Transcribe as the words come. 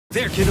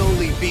There can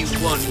only be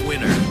one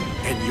winner,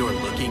 and you're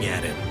looking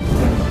at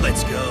him.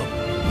 Let's go.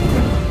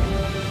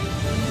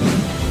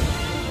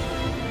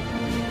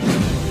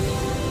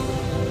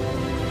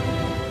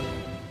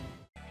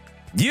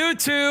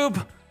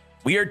 YouTube,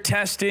 we are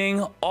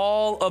testing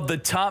all of the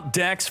top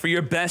decks for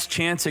your best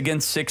chance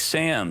against 6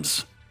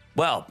 Sams.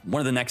 Well, one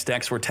of the next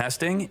decks we're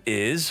testing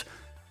is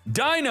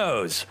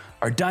Dinos.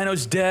 Are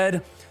Dinos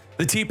dead?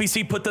 The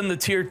TPC put them to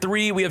tier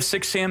 3. We have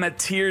 6 Sam at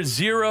tier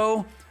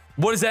 0.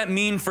 What does that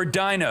mean for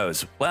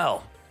Dinos?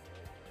 Well,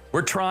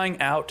 we're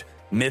trying out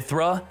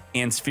Mythra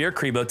and Sphere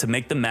Kribo to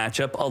make the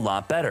matchup a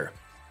lot better.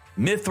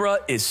 Mythra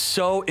is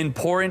so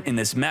important in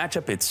this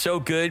matchup. It's so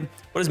good.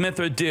 What does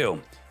Mythra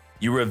do?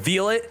 You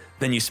reveal it,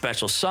 then you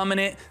special summon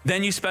it,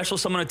 then you special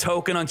summon a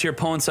token onto your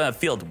opponent's side of the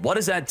field. What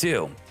does that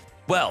do?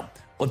 Well,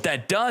 what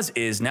that does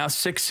is now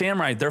 6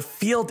 Samurai, their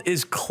field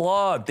is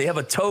clogged. They have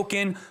a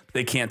token.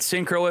 They can't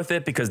synchro with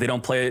it because they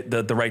don't play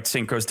the right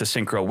synchros to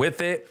synchro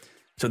with it.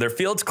 So their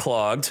field's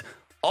clogged.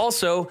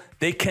 Also,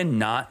 they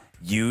cannot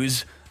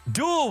use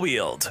Dual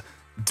Wield.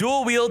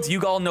 Dual Wield,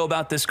 you all know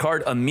about this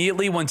card.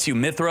 Immediately once you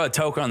Mythra a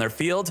token on their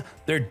field,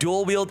 their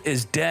Dual Wield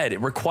is dead. It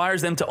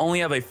requires them to only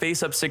have a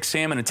face-up 6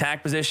 Sam in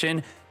attack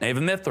position. They have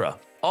a Mythra.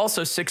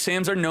 Also, 6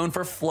 Sams are known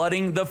for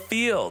flooding the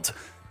field.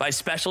 By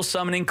special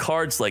summoning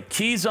cards like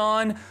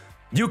Keyzon,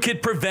 you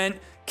could prevent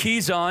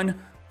Keyzon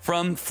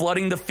from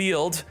flooding the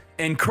field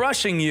and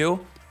crushing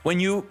you when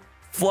you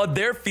flood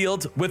their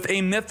field with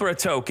a Mythra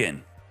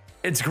token.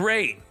 It's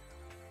great.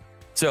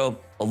 So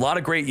a lot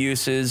of great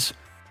uses.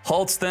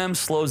 Halts them,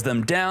 slows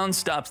them down,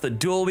 stops the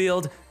dual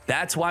wield.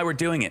 That's why we're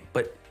doing it.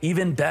 But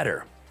even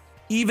better,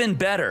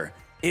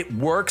 it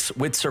works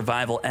with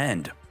Survival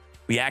End.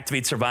 We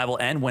activate Survival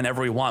End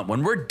whenever we want.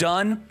 When we're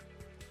done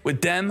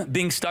with them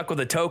being stuck with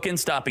a token,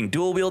 stopping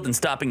dual wield and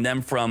stopping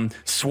them from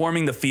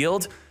swarming the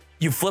field,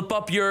 you flip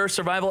up your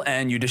Survival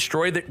End, you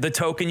destroy the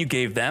token you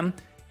gave them,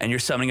 and you're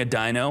summoning a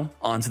dino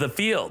onto the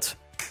field.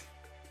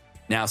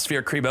 Now,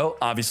 Sphere Kribo,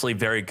 obviously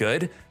very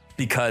good,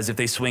 because if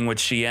they swing with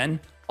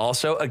Shien,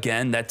 also,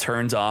 again, that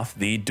turns off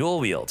the dual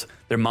wield.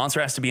 Their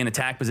monster has to be in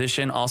attack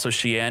position. Also,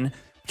 Shien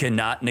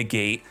cannot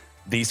negate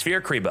the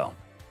Sphere Kribo.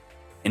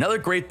 Another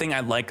great thing I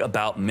like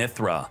about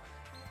Mythra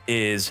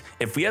is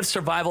if we have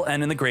Survival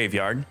End in the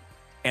graveyard,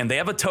 and they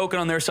have a token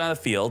on their side of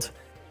the field,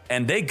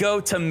 and they go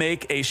to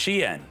make a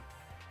Shien,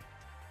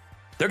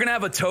 they're going to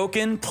have a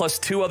token plus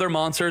 2 other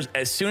monsters.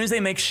 As soon as they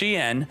make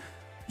Shien,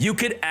 you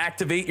could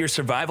activate your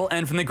Survival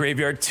End from the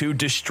graveyard to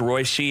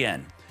destroy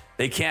Shien.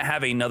 They can't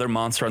have another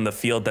monster on the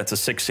field that's a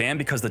 6 Sam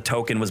because the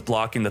token was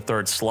blocking the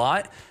 3rd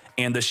slot,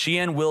 and the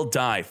Shien will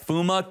die.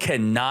 Fuma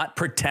cannot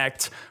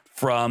protect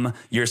from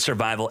your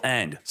Survival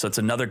End. So it's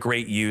another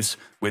great use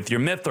with your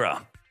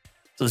Mythra.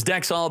 So this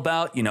deck's all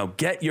about,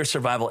 get your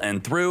Survival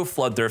End through,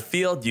 flood their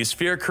field, use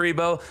Sphere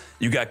Kribo.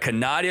 You got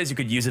Canadias, you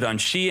could use it on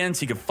Shien,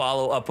 so you could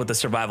follow up with the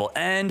Survival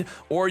End,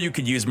 or you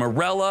could use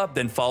Morella,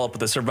 then follow up with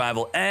the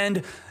Survival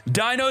End.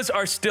 Dinos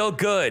are still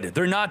good.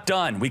 They're not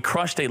done. We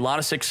crushed a lot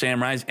of 6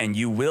 Samurais, and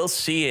you will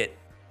see it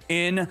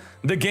in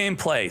the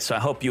gameplay. So I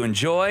hope you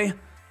enjoy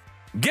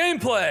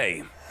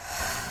gameplay.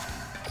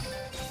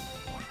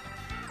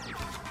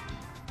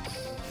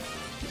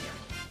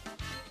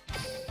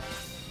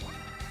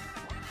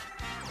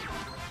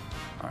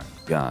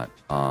 Got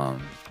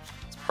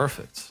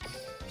it's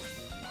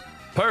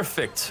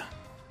perfect.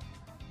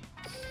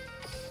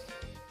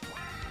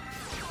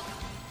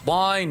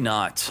 Why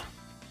not?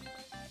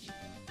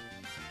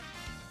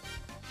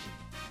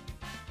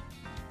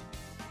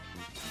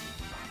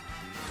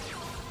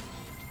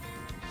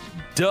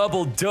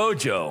 Double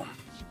dojo.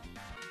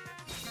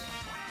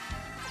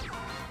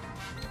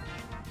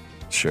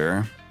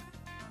 Sure.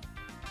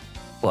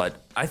 But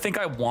I think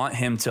I want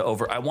him to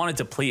I want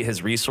to deplete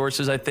his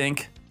resources, I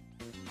think.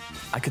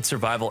 I could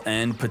Survival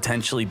End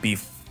potentially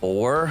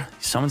before.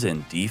 Someone's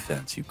in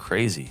defense. You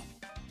crazy.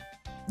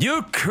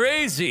 You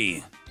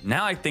crazy.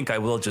 Now I think I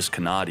will just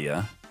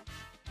Canadia.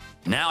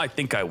 Now I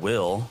think I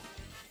will.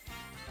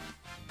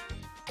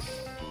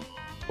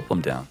 Flip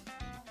them down.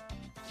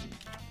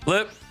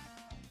 Flip.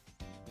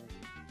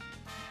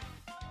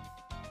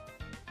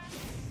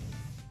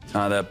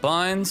 That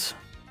binds.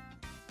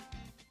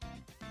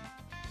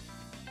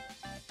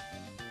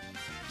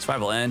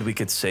 Survival End, we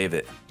could save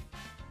it.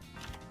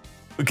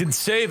 We can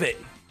save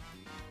it.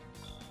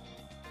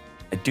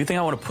 I do think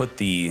I want to put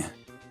the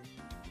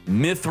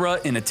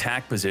Mythra in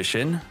attack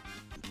position.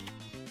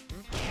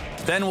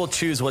 Then we'll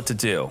choose what to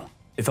do.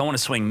 If I want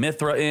to swing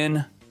Mythra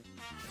in.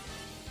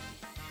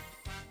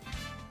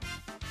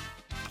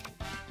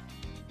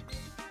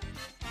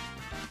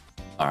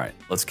 All right,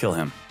 let's kill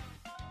him.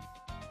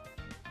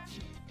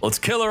 Let's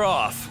kill her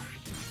off.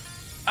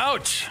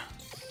 Ouch.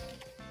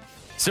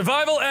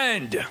 Survival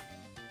End.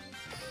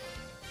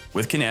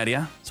 With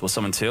Canadia, so we'll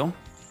summon 2.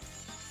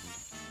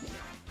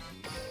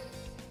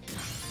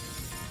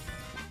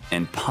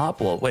 And pop,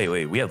 well, wait,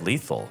 we have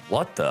lethal.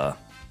 What the?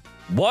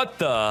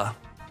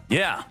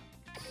 Yeah.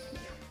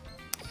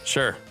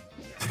 Sure.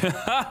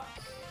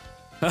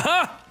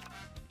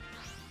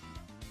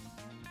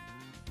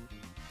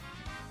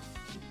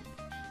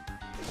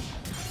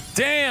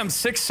 Damn,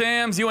 6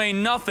 Sams, you ain't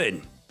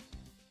nothing.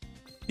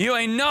 You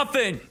ain't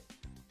nothing.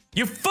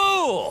 You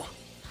fool!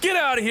 Get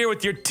out of here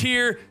with your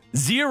tier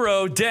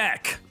 0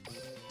 deck.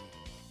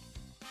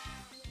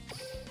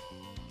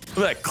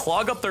 Look at that,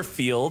 clog up their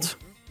field,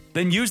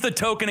 then use the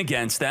token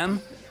against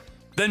them,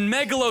 then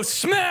Megalo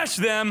smash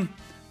them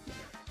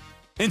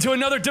into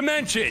another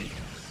dimension.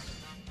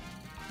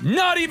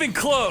 Not even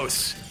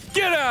close.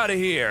 Get out of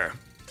here.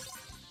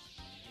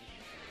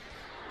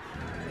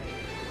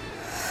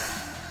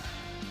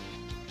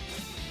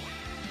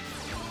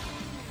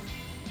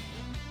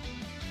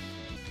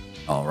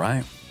 All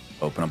right.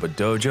 Open up a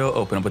dojo.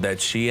 Open up with that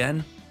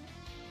Shien.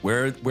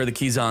 Where the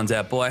Kizan's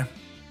at, boy?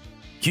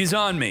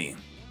 Kizan me.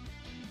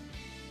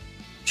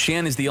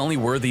 Shien is the only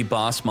worthy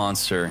boss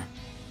monster.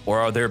 Or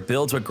are there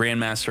builds with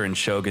Grandmaster and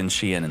Shogun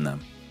Shien in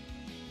them?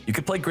 You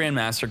could play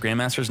Grandmaster.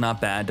 Grandmaster's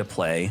not bad to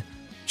play.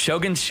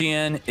 Shogun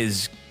Shien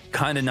is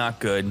kind of not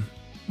good.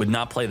 Would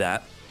not play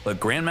that. But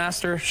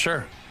Grandmaster,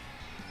 sure.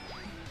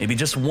 Maybe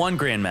just one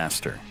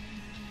Grandmaster.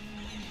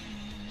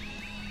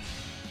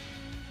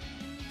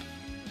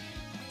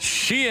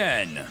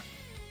 Shien.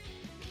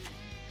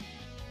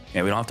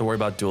 Yeah, we don't have to worry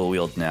about dual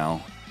wield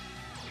now.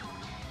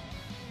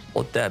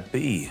 What'd that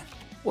be?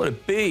 What'd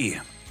it be?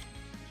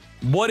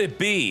 What'd it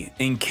be?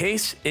 In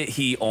case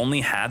he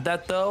only had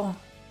that, though,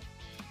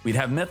 we'd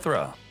have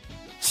Mithra.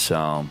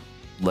 So,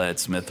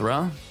 let's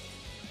Mithra.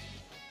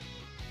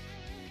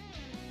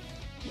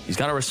 He's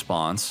got a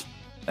response.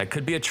 That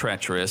could be a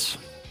treacherous.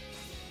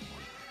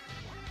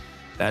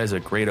 That is a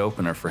great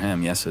opener for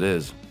him. Yes, it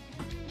is.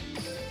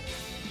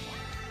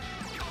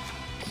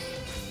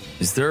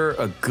 Is there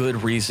a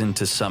good reason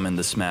to summon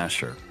the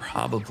Smasher?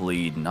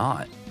 Probably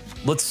not.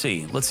 Let's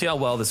see. Let's see how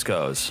well this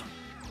goes.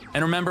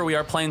 And remember, we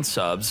are playing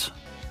subs.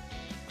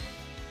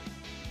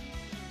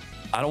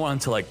 I don't want him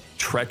to, like,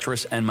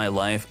 treacherous end my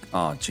life.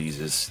 Oh,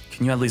 Jesus.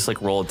 Can you at least,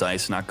 like, roll a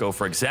dice and not go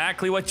for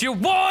exactly what you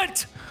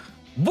want?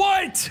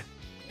 What?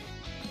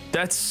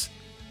 That's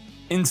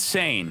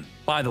insane,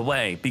 by the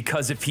way,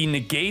 because if he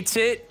negates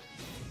it,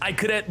 I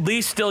could at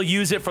least still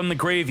use it from the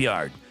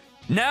graveyard.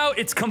 Now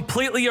it's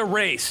completely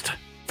erased.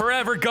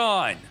 Forever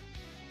gone.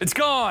 It's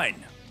gone.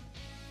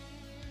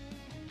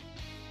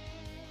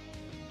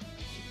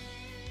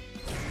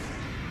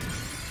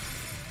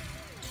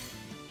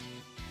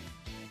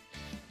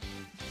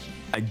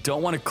 I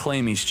don't want to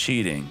claim he's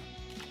cheating.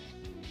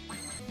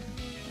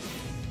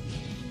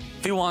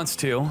 If he wants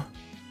to.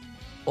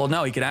 Well,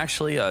 no, he could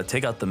actually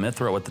take out the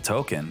Mithra with the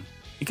token.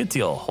 He could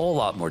deal a whole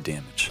lot more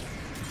damage.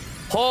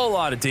 Whole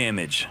lot of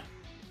damage.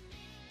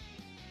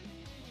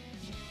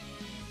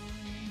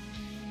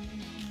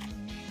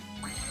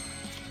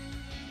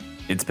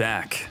 It's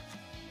back.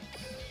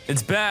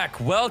 It's back.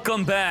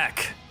 Welcome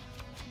back.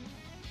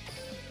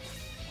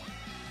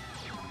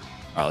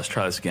 All right, let's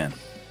try this again.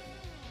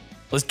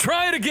 Let's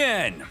try it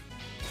again.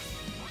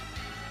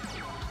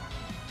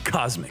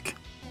 Cosmic.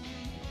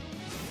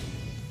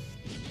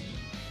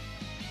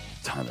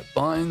 Tie that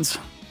binds.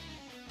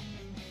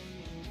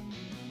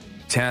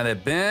 Tie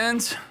that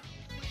bends.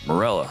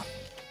 Morella.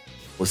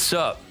 What's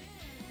up?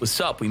 What's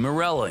up? We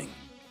Morelling.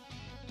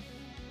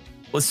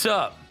 What's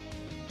up?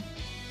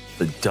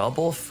 The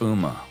double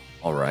Fuma.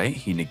 All right,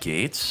 he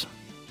negates.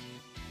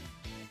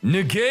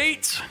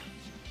 Negate!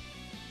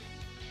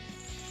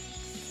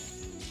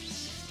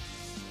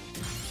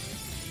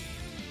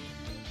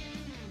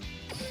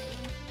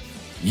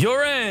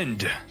 Your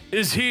end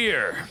is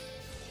here.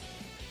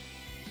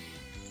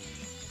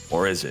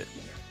 Or is it?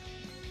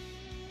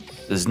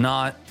 It's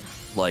not,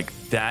 like,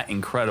 that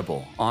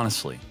incredible,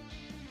 honestly.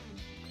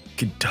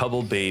 Could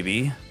double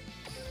baby.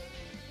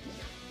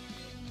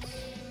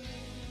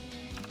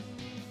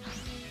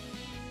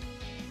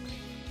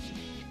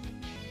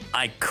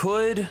 I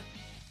could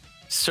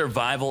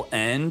survival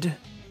end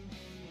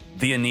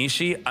the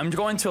Anishi. I'm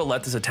going to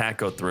let this attack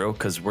go through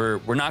because we're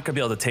not going to be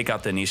able to take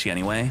out the Anishi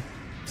anyway.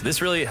 So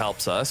this really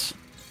helps us.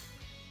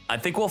 I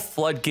think we'll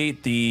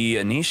floodgate the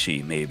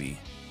Anishi, maybe.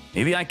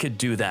 Maybe I could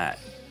do that.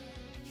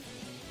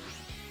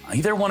 I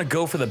either want to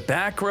go for the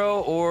back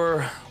row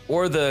or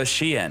the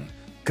Shien.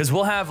 Because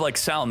we'll have like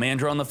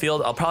Salamandra on the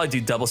field. I'll probably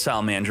do double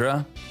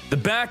Salamandra. The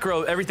back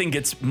row, everything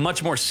gets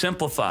much more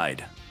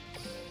simplified.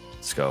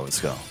 Let's go, let's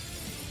go.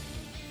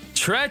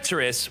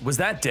 Treacherous, was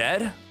that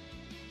dead?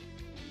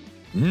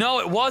 No,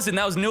 it wasn't.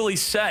 That was newly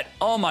set.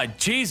 Oh my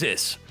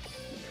Jesus.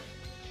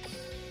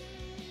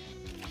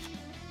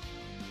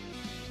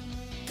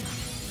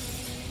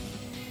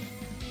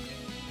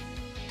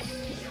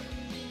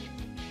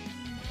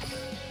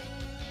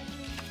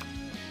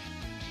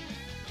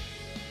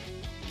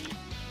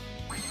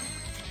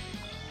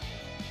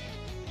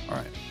 All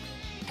right.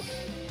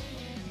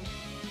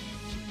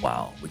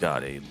 Wow, we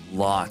got a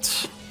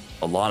lot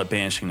of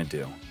banishing to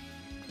do.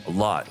 A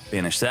lot.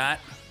 Banish that.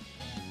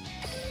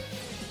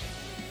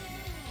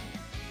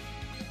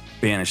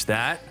 Banish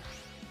that.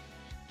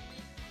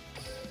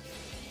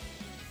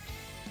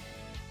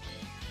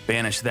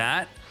 Banish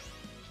that.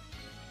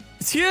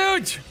 It's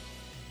huge!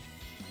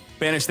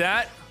 Banish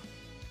that.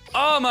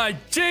 Oh my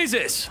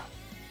Jesus!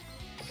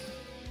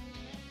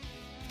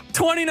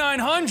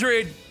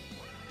 2,900.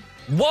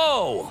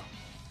 Whoa.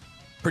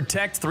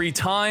 Protect 3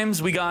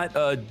 times. We got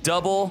a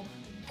double.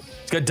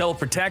 It's got double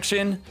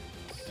protection.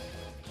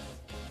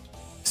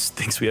 This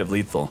thinks we have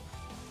lethal.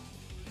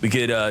 We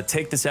could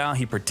take this out.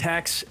 He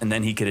protects, and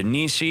then he could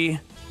Anishi.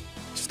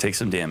 Just take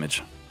some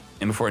damage.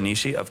 And before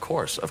Anishi, of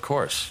course, of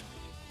course.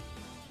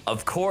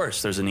 Of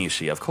course there's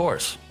Anishi, of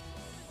course.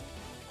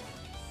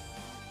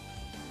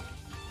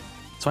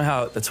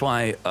 That's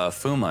why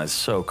Fuma is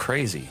so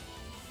crazy.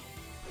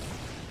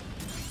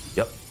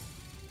 Yep.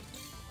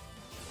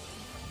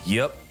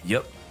 Yep,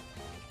 yep.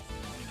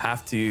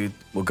 Have to,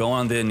 we'll go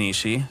on the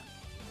Anishi.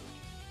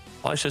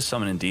 Probably should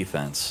summon in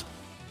defense.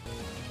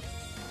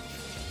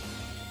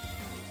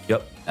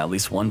 Yep, at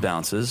least 1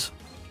 bounces.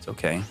 It's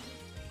okay.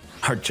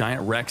 Our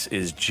Giant Rex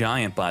is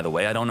giant, by the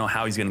way. I don't know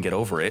how he's gonna get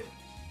over it.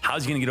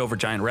 How's he gonna get over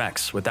Giant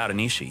Rex without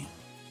Anishi?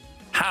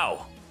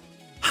 How?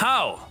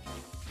 How?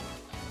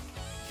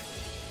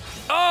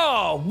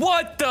 Oh,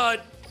 what the?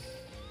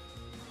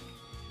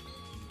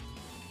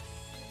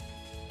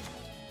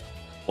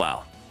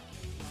 Wow.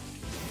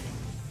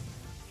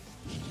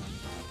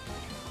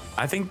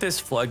 I think this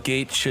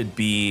Floodgate should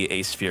be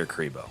a Sphere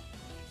Kribo.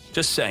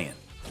 Just saying.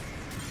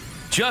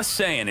 Just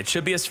saying, it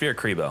should be a Sphere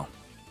Kribo.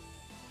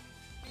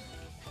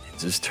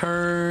 Ends his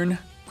turn.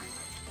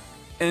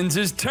 Ends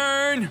his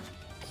turn.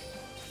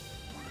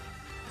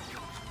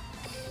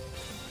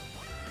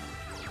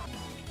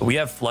 But we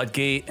have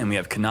Floodgate and we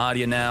have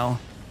Canadia now.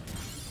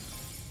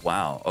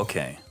 Wow,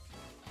 okay.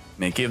 I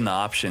mean, it gave him the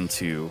option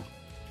to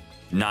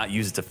not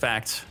use its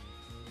effect.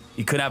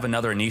 He could have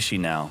another Anishi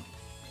now.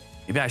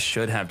 Maybe I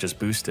should have just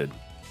boosted.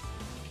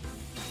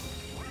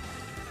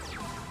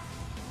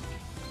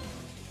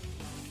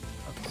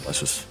 Okay, let's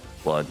just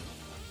flood.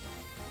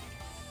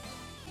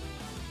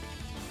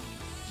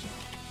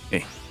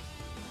 Okay.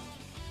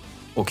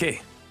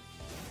 Okay.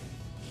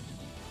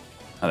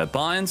 Now that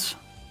binds.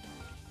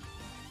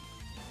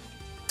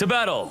 To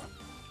battle.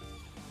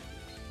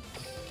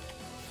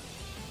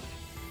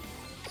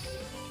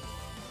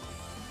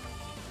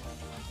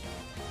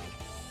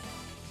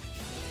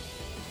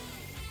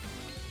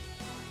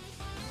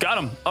 Got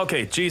him.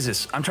 Okay,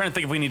 Jesus. I'm trying to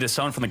think if we need to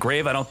summon from the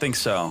grave. I don't think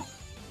so.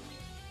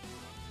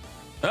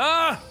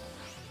 Ah!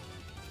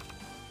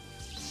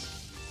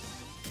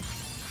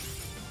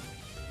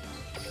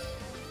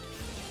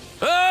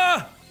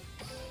 Ah!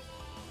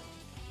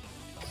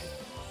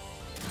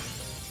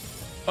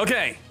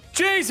 Okay.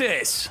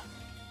 Jesus!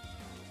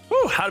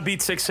 Woo, how to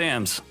beat 6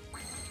 Sams.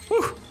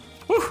 Woo,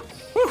 woo,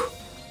 woo.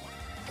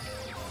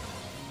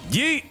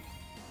 Yeet!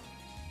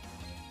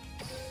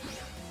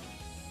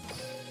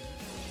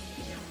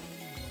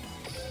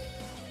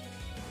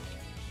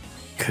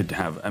 Could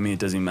have, I mean, it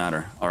doesn't even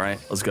matter. All right,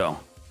 let's go.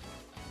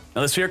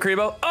 Another Sphere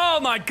Kribo. Oh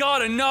my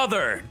God,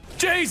 another!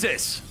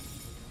 Jesus!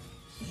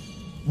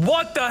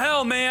 What the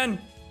hell, man?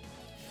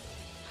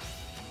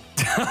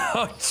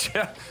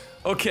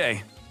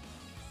 Okay.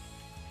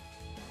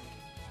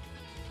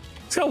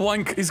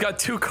 He's got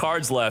 2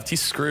 cards left.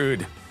 He's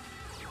screwed.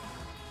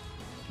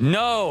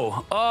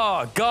 No.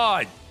 Oh,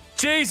 God.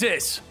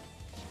 Jesus.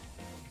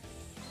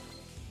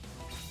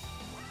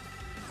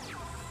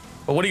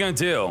 But what are you going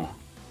to do?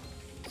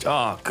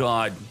 Oh,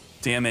 God.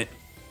 Damn it.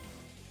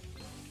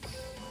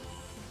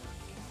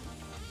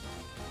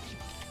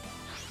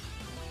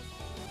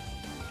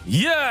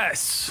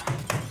 Yes.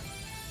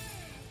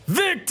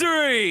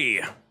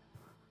 Victory.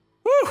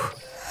 Woo.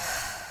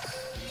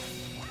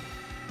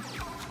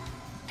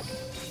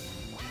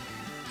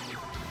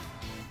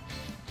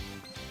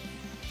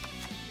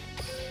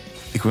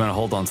 I think we want to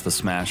hold on to the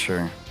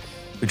Smasher.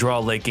 We draw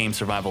a late game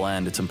survival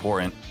end. It's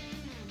important.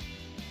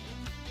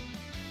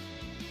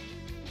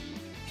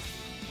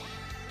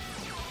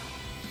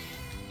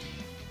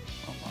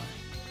 Oh my.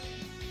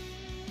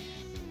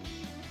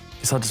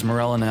 Guess I'll just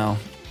Morella now.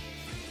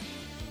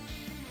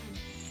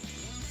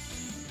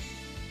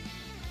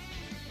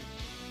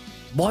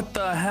 What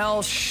the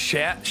hell?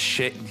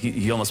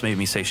 He almost made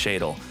me say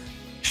Shadle.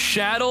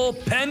 Shadow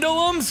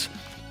Pendulums?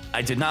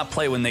 I did not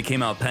play when they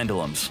came out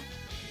Pendulums.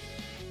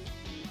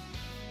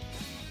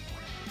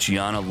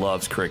 Gianna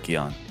loves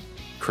Krikion.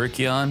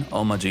 Krikion?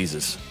 Oh my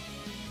Jesus.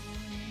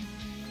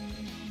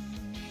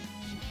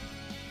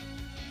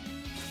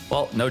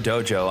 Well, no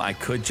dojo. I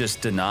could just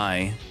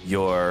deny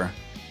your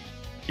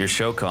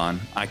Shokan.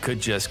 I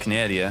could just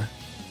Canadia.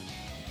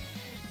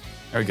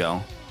 There we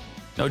go.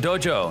 No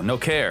dojo, no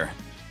care.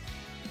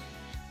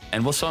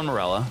 And we'll summon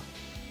Morella.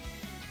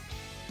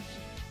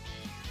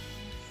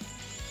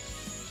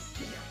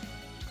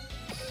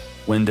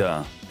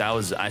 Winda.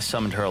 I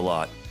summoned her a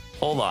lot.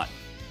 Whole lot.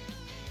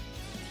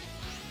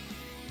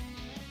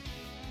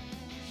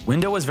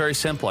 Window was very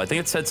simple. I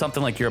think it said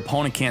something like your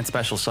opponent can't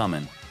special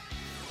summon.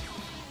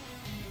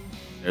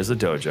 There's the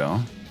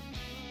dojo.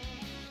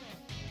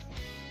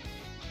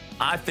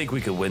 I think we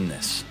could win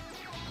this.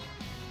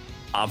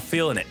 I'm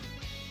feeling it.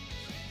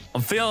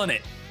 I'm feeling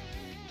it.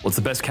 What's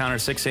the best counter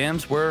 6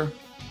 AMs? We're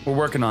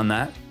working on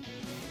that.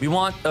 We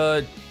want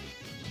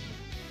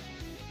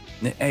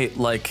hey,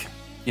 like,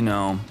 you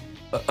know,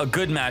 a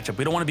good matchup.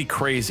 We don't want to be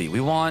crazy.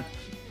 We want,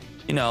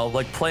 you know,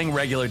 like playing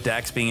regular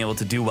decks, being able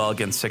to do well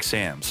against 6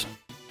 Sams.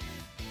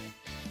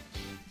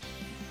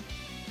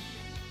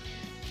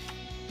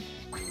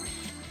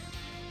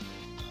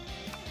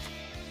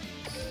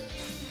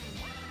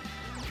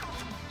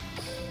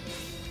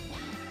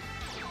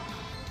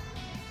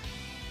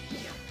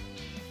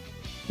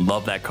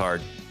 Love that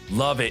card.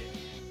 Love it.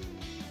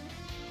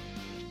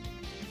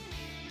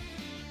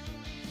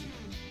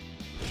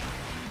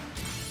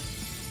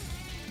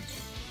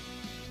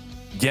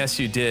 Yes,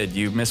 you did.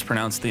 You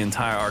mispronounced the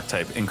entire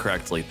archetype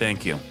incorrectly.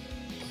 Thank you.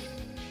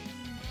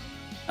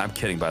 I'm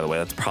kidding, by the way.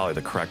 That's probably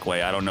the correct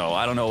way. I don't know.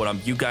 I don't know what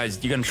I'm... You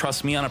guys, you gonna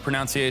trust me on a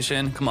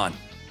pronunciation? Come on.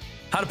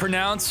 How to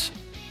pronounce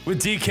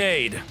with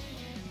Dkayed.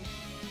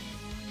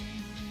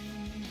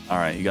 All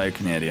right, you got your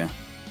Canada.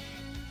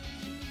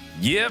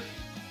 Yep.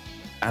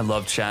 I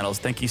love channels.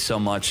 Thank you so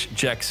much.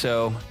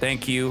 Jexo,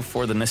 thank you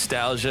for the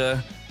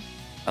nostalgia.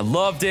 I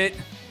loved it.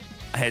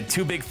 I had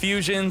 2 big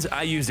fusions.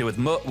 I used it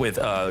with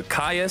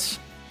Caius.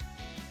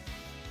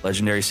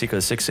 Legendary Secret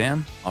of 6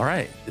 Sam. All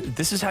right.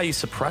 This is how you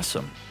suppress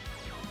them.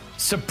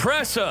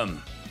 Suppress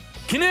them!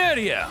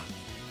 Canadia!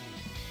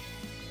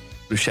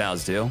 Who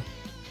shall's do?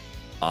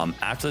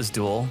 After this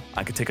duel,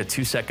 I could take a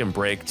 2-second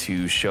break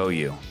to show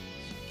you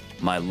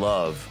my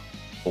love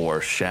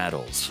for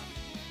Shadows.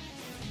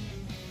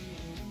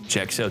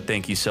 Jexo,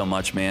 thank you so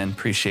much, man.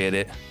 Appreciate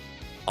it.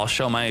 I'll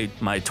show my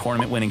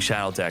tournament-winning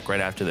Shadow deck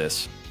right after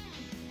this.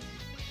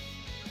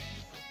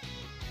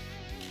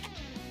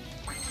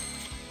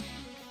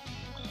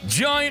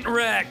 Giant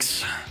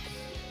Rex.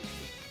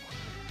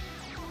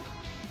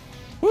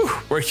 Woo,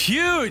 we're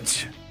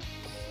huge.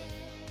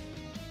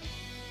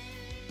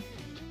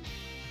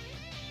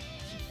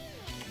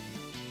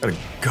 Gotta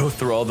go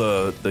through all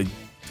the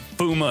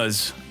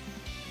Fumas.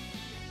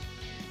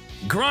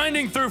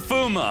 Grinding through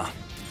Fuma.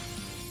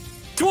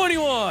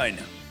 21.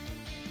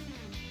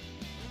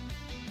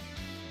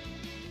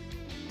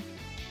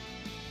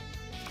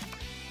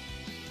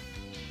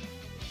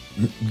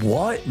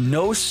 What?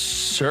 No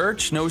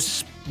search? No...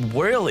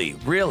 Really?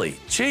 Really?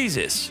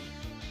 Jesus.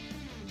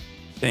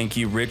 Thank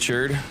you,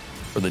 Richard,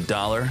 for the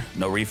 $1.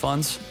 No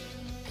refunds?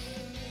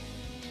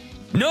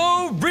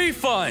 No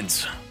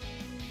refunds!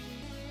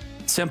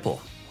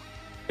 Simple.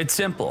 It's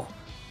simple.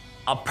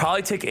 I'll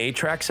probably take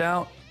Atrax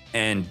out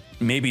and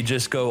maybe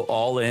just go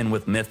all in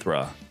with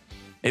Mithra.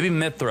 Maybe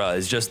Mithra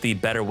is just the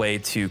better way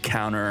to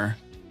counter,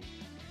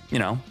 you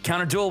know,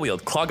 counter dual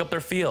wield, clog up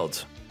their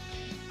fields.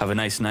 Have a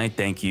nice night.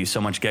 Thank you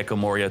so much, Gecko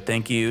Moria.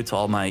 Thank you to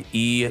all my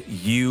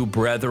EU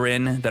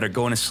brethren that are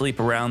going to sleep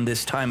around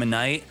this time of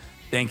night.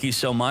 Thank you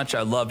so much.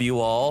 I love you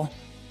all.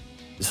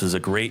 This was a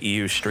great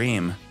EU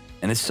stream,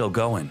 and it's still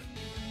going.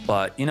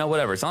 But, you know,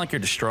 whatever. It's not like you're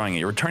destroying it.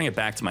 You're returning it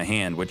back to my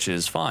hand, which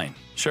is fine.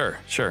 Sure,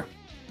 sure.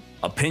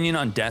 Opinion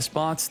on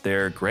Despots,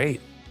 they're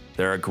great.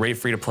 They're a great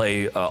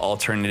free-to-play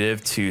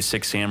alternative to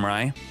 6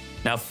 Samurai.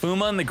 Now,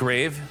 Fuma in the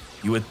grave,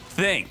 you would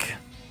think,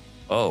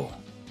 oh,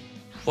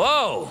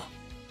 whoa,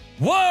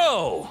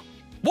 whoa,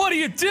 what are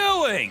you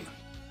doing?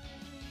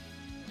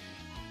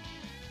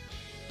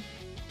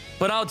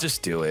 But I'll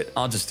just do it.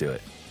 I'll just do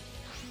it.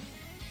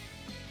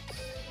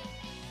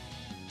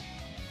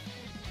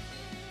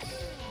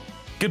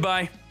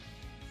 Goodbye.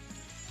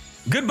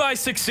 Goodbye,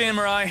 6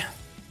 Samurai.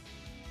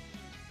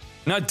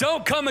 Now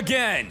don't come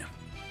again.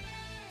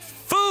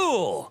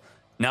 Fool!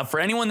 Now, for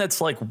anyone that's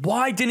like,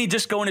 why didn't he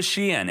just go into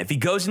Shien? If he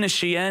goes into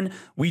Shien,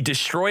 we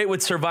destroy it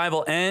with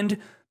Survival End.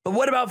 But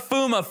what about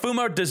Fuma?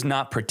 Fuma does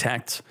not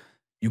protect.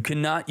 You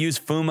cannot use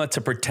Fuma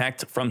to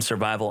protect from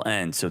Survival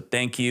End. So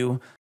thank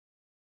you.